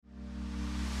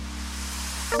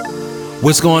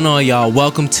What's going on, y'all?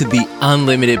 Welcome to the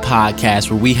Unlimited Podcast,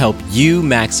 where we help you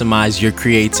maximize your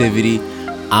creativity.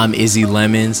 I'm Izzy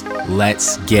Lemons.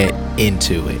 Let's get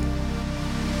into it.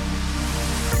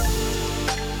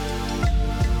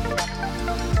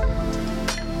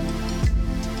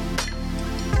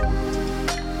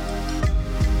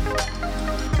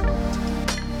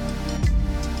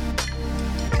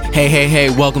 Hey,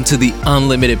 welcome to the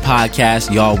Unlimited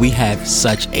Podcast. Y'all, we have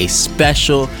such a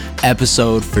special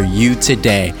episode for you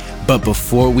today. But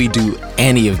before we do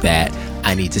any of that,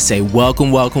 I need to say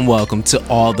welcome to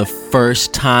all the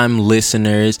first-time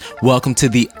listeners. Welcome to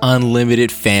the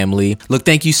Unlimited family. Look,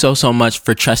 thank you so much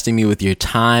for trusting me with your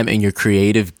time and your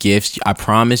creative gifts. I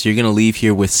promise you're going to leave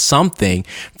here with something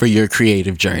for your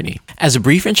creative journey. As a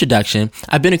brief introduction,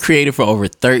 I've been a creator for over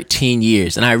 13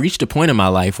 years, and I reached a point in my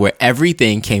life where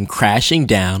everything came crashing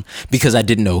down because I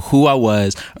didn't know who I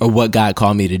was or what God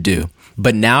called me to do.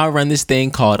 But now I run this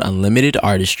thing called Unlimited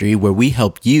Artistry, where we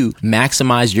help you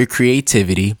maximize your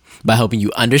creativity by helping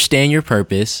you understand your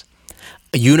purpose,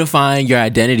 unifying your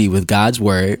identity with God's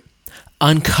word,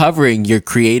 uncovering your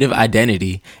creative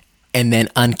identity, and then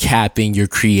uncapping your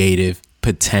creative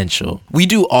potential. We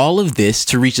do all of this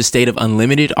to reach a state of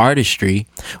unlimited artistry,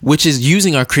 which is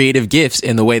using our creative gifts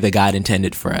in the way that God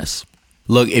intended for us.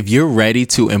 Look, if you're ready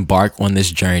to embark on this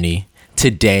journey,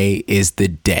 today is the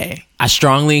day. I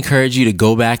strongly encourage you to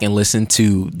go back and listen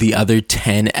to the other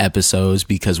 10 episodes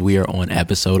because we are on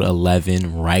episode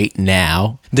 11 right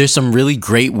now. There's some really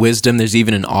great wisdom. There's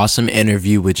even an awesome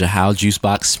interview with Jahal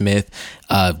Juicebox Smith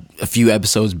a few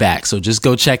episodes back. So just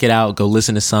go check it out. Go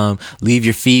listen to some. Leave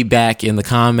your feedback in the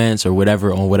comments or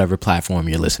whatever on whatever platform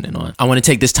you're listening on. I want to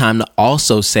take this time to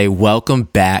also say welcome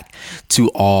back to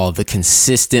all the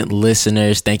consistent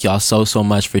listeners. Thank y'all so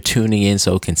much for tuning in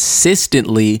so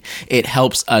consistently. It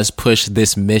helps us push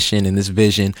this mission and this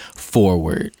vision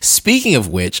forward. Speaking of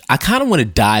which, I kind of want to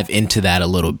dive into that a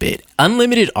little bit.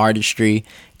 Unlimited Artistry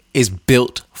is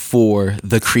built for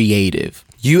the creative.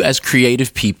 You as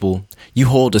creative people, you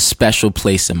hold a special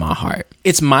place in my heart.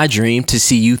 It's my dream to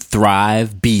see you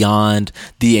thrive beyond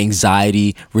the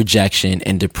anxiety, rejection,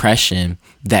 and depression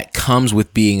that comes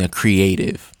with being a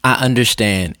creative. I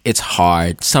understand it's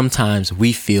hard. Sometimes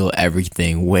we feel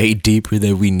everything way deeper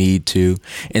than we need to.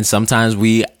 And sometimes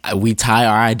we tie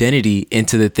our identity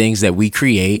into the things that we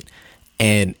create,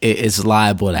 and it's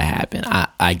liable to happen.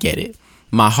 I get it.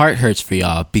 My heart hurts for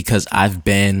y'all because I've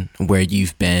been where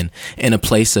you've been, in a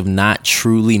place of not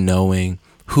truly knowing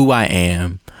who I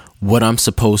am, what I'm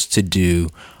supposed to do,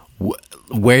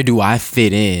 where do I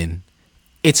fit in.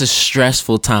 It's a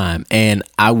stressful time, and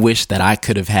I wish that I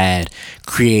could have had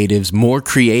more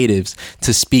creatives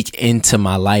to speak into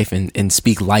my life and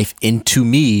speak life into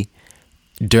me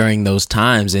during those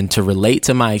times, and to relate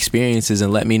to my experiences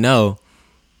and let me know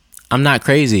I'm not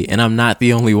crazy and I'm not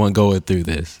the only one going through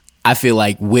this. I feel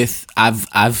like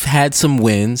I've had some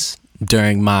wins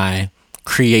during my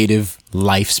creative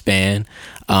lifespan,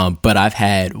 but I've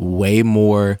had way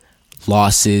more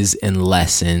losses and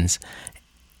lessons.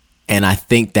 And I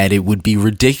think that it would be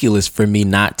ridiculous for me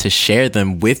not to share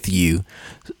them with you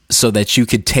so that you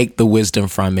could take the wisdom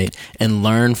from it and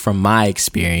learn from my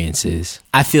experiences.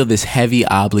 I feel this heavy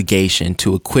obligation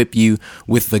to equip you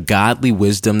with the godly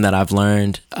wisdom that I've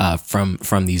learned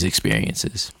from these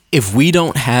experiences. If we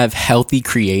don't have healthy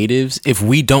creatives, if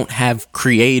we don't have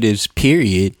creatives,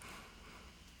 period,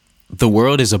 the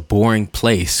world is a boring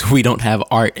place. We don't have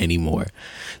art anymore.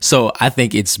 So I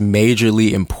think it's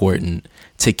majorly important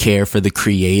to care for the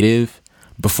creative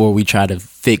before we try to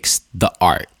fix the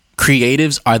art.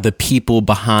 Creatives are the people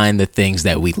behind the things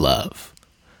that we love.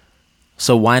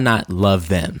 So why not love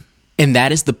them? And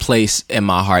that is the place in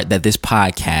my heart that this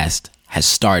podcast has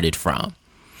started from.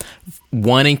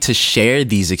 Wanting to share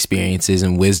these experiences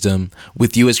and wisdom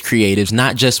with you as creatives,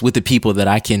 not just with the people that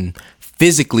I can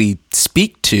physically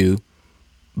speak to,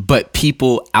 but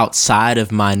people outside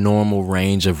of my normal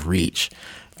range of reach,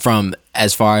 from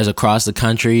as far as across the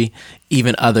country,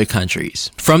 even other countries.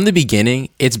 From the beginning,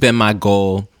 it's been my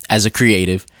goal as a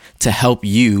creative to help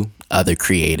you, other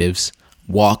creatives,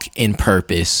 walk in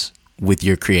purpose with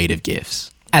your creative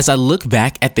gifts. As I look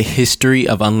back at the history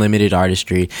of Unlimited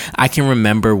Artistry, I can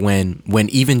remember when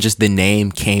even just the name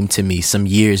came to me some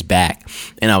years back,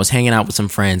 and I was hanging out with some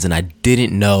friends and I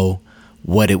didn't know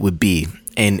what it would be.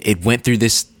 And it went through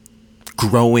this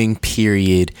growing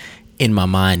period in my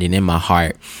mind and in my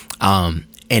heart. And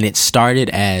it started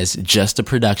as just a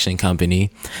production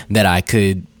company that I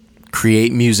could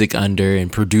create music under and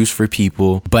produce for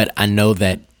people. But I know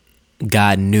that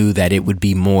God knew that it would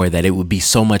be more, that it would be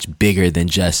so much bigger than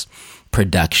just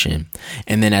production.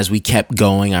 And then as we kept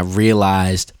going, I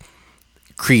realized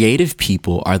creative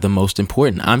people are the most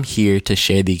important. I'm here to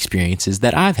share the experiences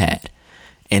that I've had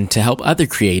and to help other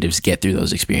creatives get through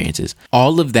those experiences.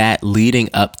 All of that leading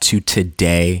up to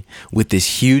today with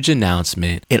this huge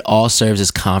announcement, it all serves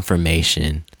as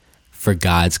confirmation for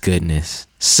God's goodness.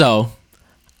 So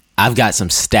I've got some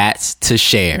stats to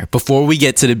share. Before we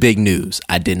get to the big news,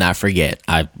 I did not forget.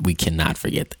 We cannot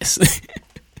forget this.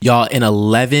 Y'all, in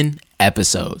 11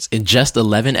 episodes, in just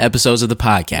 11 episodes of the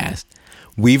podcast,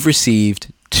 we've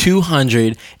received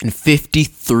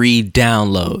 253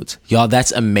 downloads. Y'all,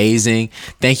 that's amazing.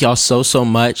 Thank y'all so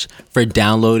much for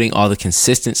downloading, all the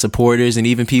consistent supporters and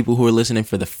even people who are listening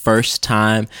for the first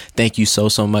time. Thank you so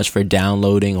much for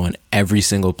downloading on every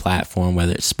single platform,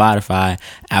 whether it's Spotify,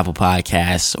 Apple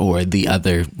Podcasts, or the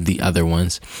other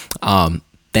ones.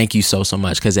 Thank you so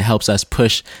much, because it helps us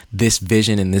push this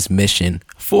vision and this mission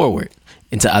forward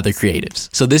into other creatives.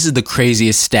 So this is the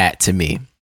craziest stat to me.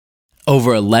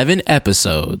 Over 11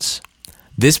 episodes,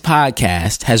 this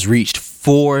podcast has reached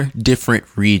 4 different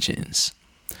regions: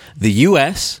 the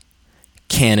US,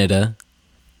 Canada,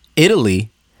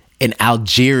 Italy, and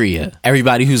Algeria.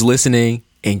 Everybody who's listening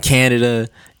in Canada,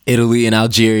 Italy, and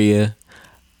Algeria,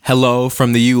 hello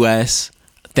from the US.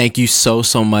 Thank you so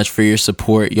much for your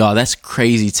support. Y'all, that's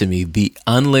crazy to me. The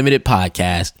Unlimited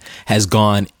Podcast has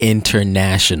gone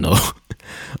international.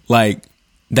 Like,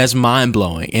 that's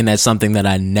mind-blowing, and that's something that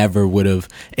I never would have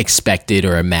expected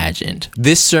or imagined.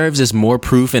 This serves as more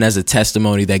proof and as a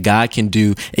testimony that God can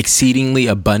do exceedingly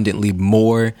abundantly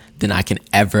more than I can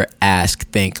ever ask,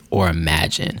 think, or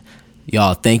imagine.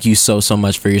 Y'all, thank you so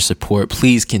much for your support.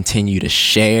 Please continue to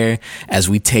share as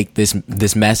we take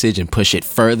this message and push it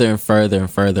further and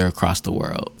further across the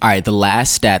world. All right, the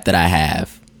last stat that I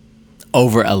have,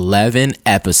 over 11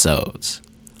 episodes,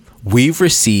 we've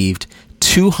received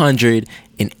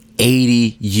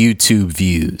 280 YouTube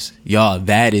views. Y'all,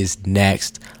 that is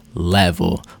next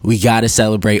level. We got to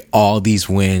celebrate all these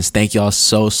wins. Thank y'all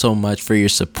so much for your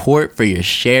support, for your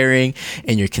sharing,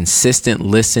 and your consistent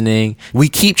listening. We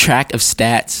keep track of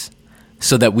stats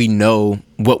so that we know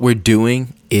what we're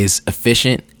doing is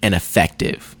efficient and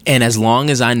effective. And as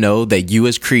long as I know that you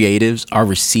as creatives are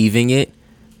receiving it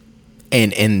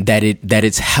and that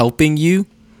it's helping you,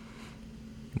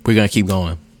 we're going to keep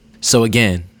going. So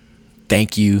again,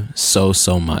 thank you so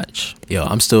much. Yo,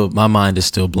 my mind is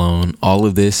still blown. All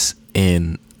of this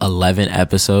in 11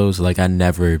 episodes, like I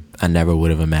never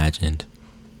would have imagined.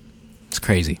 It's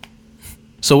crazy.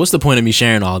 So what's the point of me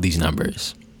sharing all these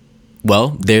numbers? Well,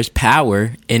 there's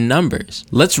power in numbers.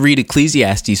 Let's read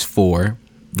Ecclesiastes 4,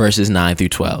 verses 9 through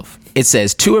 12. It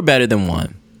says, 2 are better than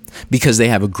 1, because they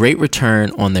have a great return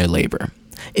on their labor.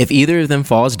 If either of them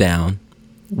falls down,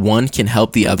 one can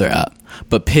help the other up.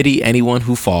 But pity anyone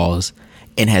who falls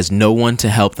and has no one to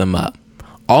help them up.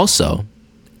 Also,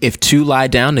 if 2 lie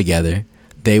down together,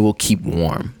 they will keep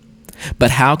warm.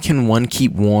 But how can one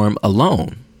keep warm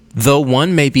alone? Though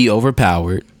one may be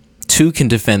overpowered, 2 can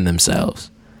defend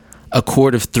themselves. A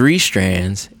cord of 3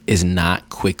 strands is not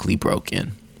quickly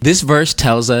broken. This verse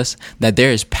tells us that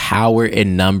there is power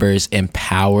in numbers and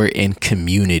power in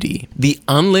community. The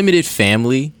Unlimited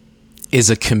family is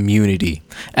a community.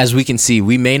 As we can see,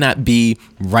 we may not be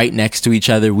right next to each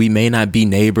other. We may not be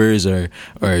neighbors or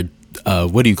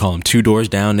what do you call them? 2 doors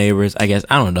down neighbors, I guess.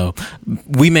 I don't know.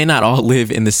 We may not all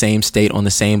live in the same state, on the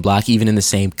same block, even in the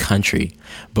same country,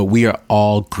 but we are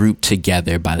all grouped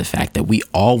together by the fact that we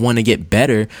all want to get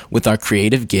better with our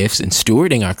creative gifts and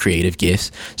stewarding our creative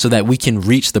gifts so that we can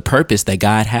reach the purpose that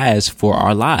God has for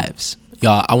our lives.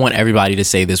 Y'all, I want everybody to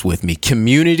say this with me.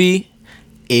 Community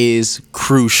is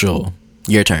crucial.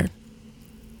 Your turn.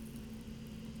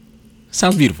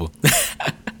 Sounds beautiful.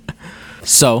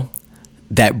 So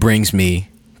that brings me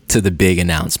to the big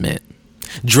announcement.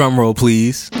 Drum roll,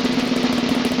 please.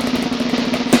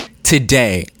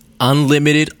 Today,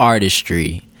 Unlimited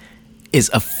Artistry is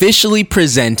officially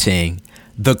presenting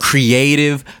the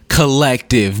Creative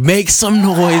Collective. Make some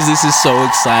noise. This is so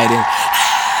exciting.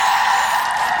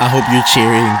 I hope you're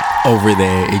cheering over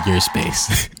there in your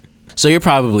space. So you're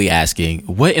probably asking,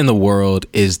 what in the world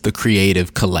is the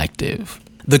Creative Collective?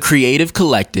 The Creative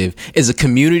Collective is a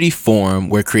community forum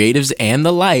where creatives and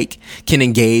the like can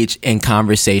engage in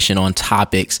conversation on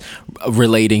topics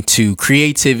relating to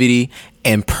creativity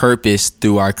and purpose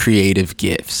through our creative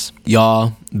gifts.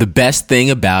 Y'all, the best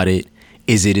thing about it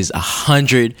is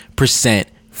 100%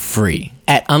 free.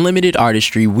 At Unlimited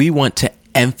Artistry, we want to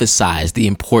emphasize the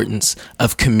importance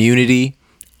of community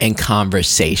and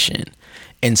conversation.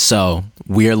 And so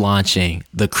we're launching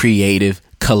the Creative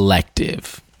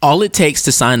Collective. All it takes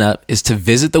to sign up is to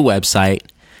visit the website,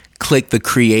 click the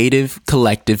Creative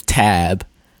Collective tab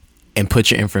and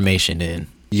put your information in.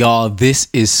 Y'all, this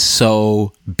is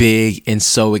so big and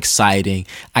so exciting.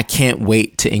 I can't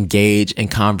wait to engage in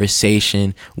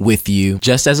conversation with you.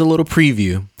 Just as a little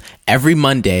preview, every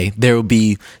Monday, there will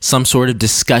be some sort of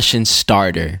discussion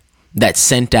starter that's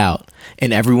sent out,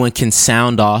 and everyone can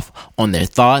sound off on their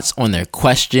thoughts, on their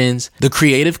questions. The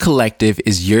Creative Collective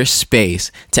is your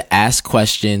space to ask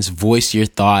questions, voice your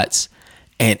thoughts,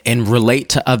 and relate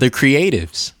to other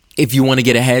creatives. If you want to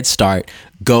get a head start,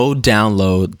 go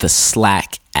download the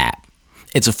Slack app.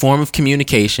 It's a form of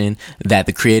communication that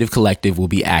the Creative Collective will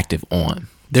be active on.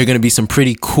 There are going to be some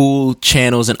pretty cool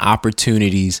channels and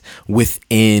opportunities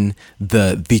within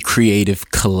the Creative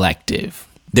Collective.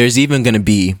 There's even going to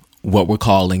be what we're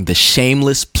calling the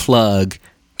Shameless Plug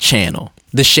channel.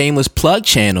 The Shameless Plug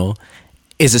channel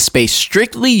is a space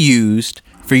strictly used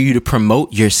for you to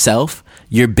promote yourself,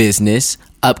 your business,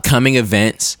 upcoming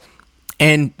events,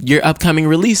 and your upcoming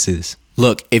releases.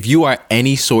 Look, if you are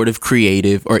any sort of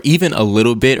creative or even a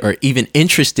little bit or even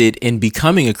interested in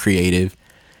becoming a creative,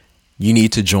 you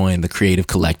need to join the Creative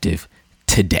Collective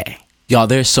today. Y'all,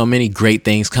 there's so many great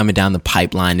things coming down the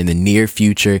pipeline in the near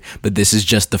future, but this is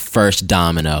just the first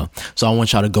domino. So I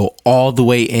want y'all to go all the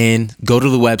way in, go to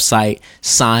the website,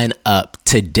 sign up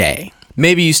today.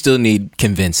 Maybe you still need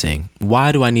convincing.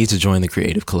 Why do I need to join the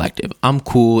Creative Collective? I'm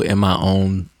cool in my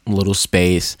own little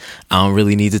space. I don't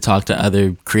really need to talk to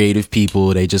other creative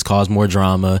people. They just cause more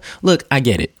drama. Look, I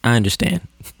get it. I understand.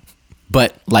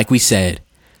 But like we said,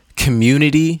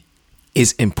 community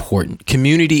is important.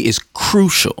 Community is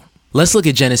crucial. Let's look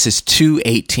at Genesis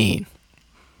 2:18.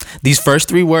 These first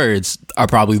three words are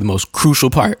probably the most crucial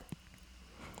part.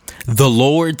 The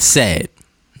Lord said,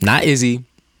 not Izzy,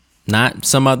 not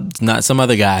some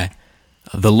other guy.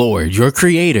 The Lord, your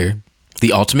creator,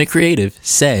 the ultimate creative,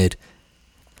 said,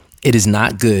 it is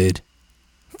not good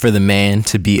for the man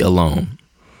to be alone.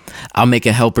 I'll make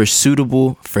a helper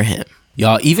suitable for him.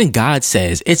 Y'all, even God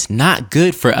says it's not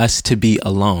good for us to be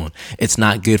alone. It's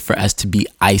not good for us to be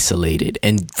isolated.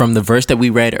 And from the verse that we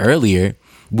read earlier,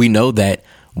 we know that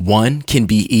one can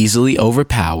be easily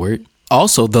overpowered.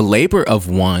 Also, the labor of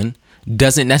one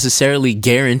doesn't necessarily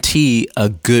guarantee a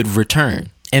good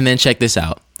return. And then check this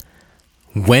out.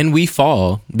 When we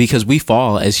fall, because we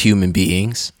fall as human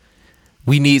beings,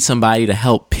 we need somebody to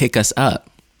help pick us up.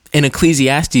 In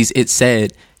Ecclesiastes, it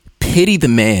said, pity the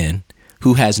man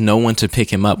who has no one to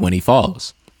pick him up when he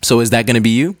falls. So is that going to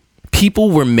be you? People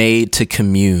were made to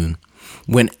commune.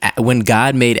 When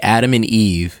God made Adam and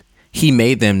Eve, he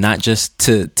made them not just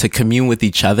to commune with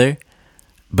each other,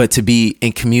 but to be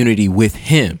in community with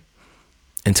him,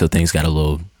 until things got a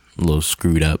little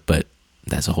screwed up, but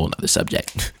that's a whole nother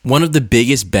subject. One of the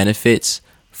biggest benefits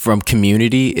from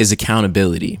community is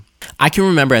accountability. I can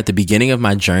remember at the beginning of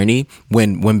my journey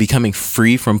when becoming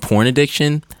free from porn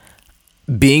addiction,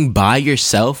 being by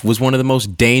yourself was one of the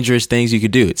most dangerous things you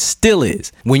could do. It still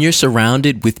is. When you're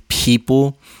surrounded with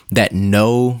people that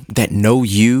know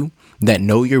you, that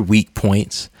know your weak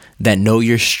points, that know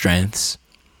your strengths,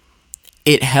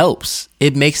 it helps.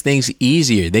 It makes things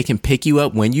easier. They can pick you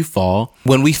up when you fall.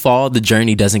 When we fall, the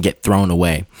journey doesn't get thrown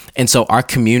away. And so our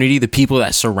community, the people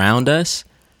that surround us,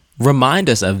 remind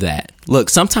us of that. Look,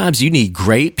 sometimes you need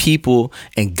great people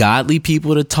and godly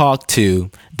people to talk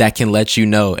to that can let you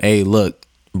know, hey, look,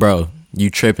 bro, you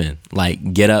tripping.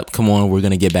 Like, get up. Come on. We're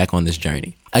going to get back on this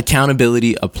journey.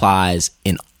 Accountability applies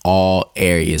in all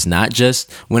areas, not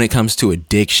just when it comes to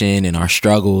addiction and our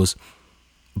struggles,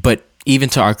 but even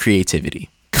to our creativity.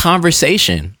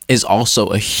 Conversation is also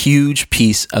a huge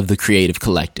piece of the Creative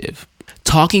Collective.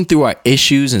 Talking through our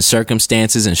issues and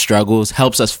circumstances and struggles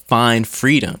helps us find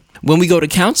freedom. When we go to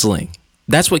counseling,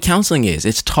 that's what counseling is.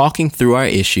 It's talking through our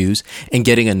issues and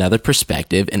getting another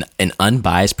perspective, an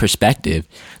unbiased perspective,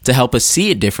 to help us see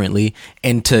it differently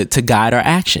and to guide our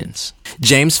actions.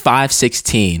 James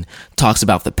 5:16 talks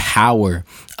about the power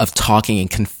of talking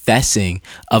and confessing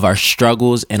of our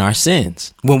struggles and our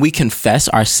sins. When we confess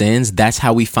our sins, that's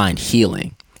how we find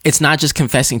healing. It's not just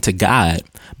confessing to God,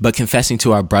 but confessing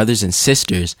to our brothers and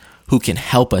sisters who can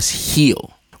help us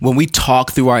heal. When we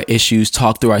talk through our issues,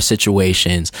 talk through our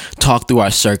situations, talk through our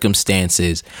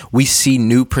circumstances, we see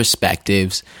new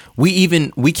perspectives. We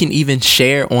can even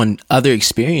share on other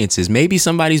experiences. Maybe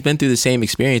somebody's been through the same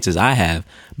experience as I have,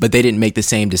 but they didn't make the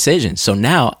same decisions. So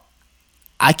now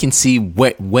I can see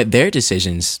what their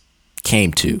decisions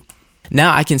came to.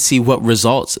 Now I can see what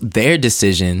results their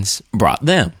decisions brought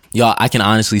them. Y'all, I can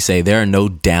honestly say there are no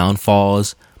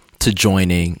downfalls to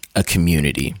joining a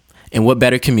community. And what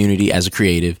better community as a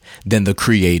creative than the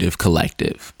Creative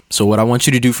Collective? So what I want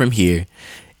you to do from here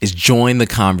is join the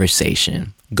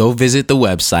conversation. go visit the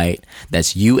website.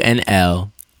 That's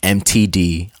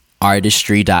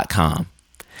UNLMTDartistry.com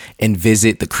and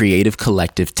visit the Creative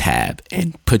Collective tab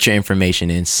and put your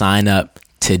information in. Sign up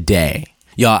today.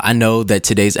 Y'all, I know that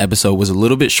today's episode was a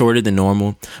little bit shorter than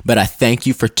normal, but I thank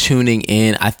you for tuning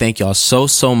in. I thank y'all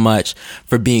so much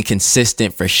for being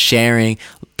consistent, for sharing.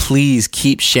 Please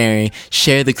keep sharing.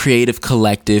 Share the Creative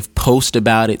Collective. Post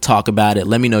about it. Talk about it.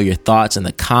 Let me know your thoughts in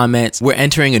the comments. We're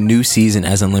entering a new season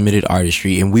as Unlimited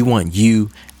Artistry, and we want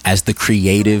you as the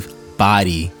creative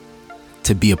body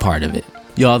to be a part of it.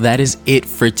 Y'all, that is it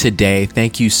for today.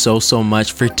 Thank you so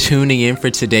much for tuning in for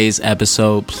today's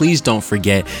episode. Please don't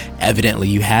forget, evidently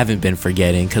you haven't been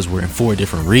forgetting because we're in 4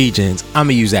 different regions. I'm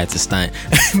going to use that to stunt.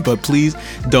 But please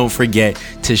don't forget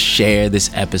to share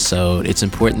this episode. It's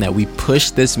important that we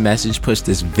push this message, push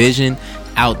this vision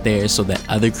out there so that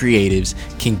other creatives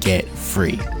can get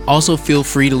free. Also, feel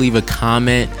free to leave a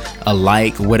comment, a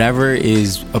like, whatever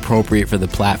is appropriate for the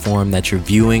platform that you're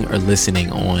viewing or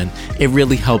listening on. It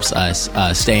really helps us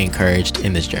stay encouraged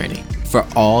in this journey. For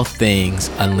all things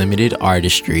Unlimited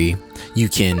Artistry, you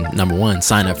can, number 1,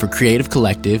 sign up for Creative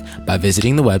Collective by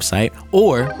visiting the website,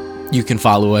 or you can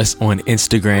follow us on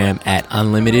Instagram at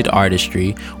Unlimited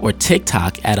Artistry or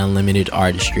TikTok at Unlimited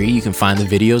Artistry. You can find the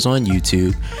videos on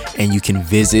YouTube, and you can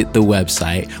visit the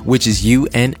website, which is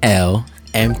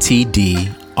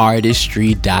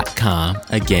UNLMTDartistry.com.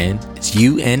 Again, it's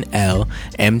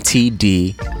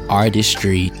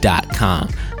UNLMTDartistry.com.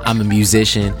 I'm a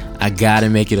musician. I gotta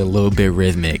make it a little bit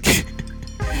rhythmic.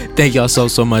 Thank y'all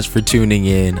so much for tuning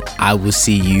in. I will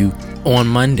see you on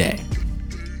Monday.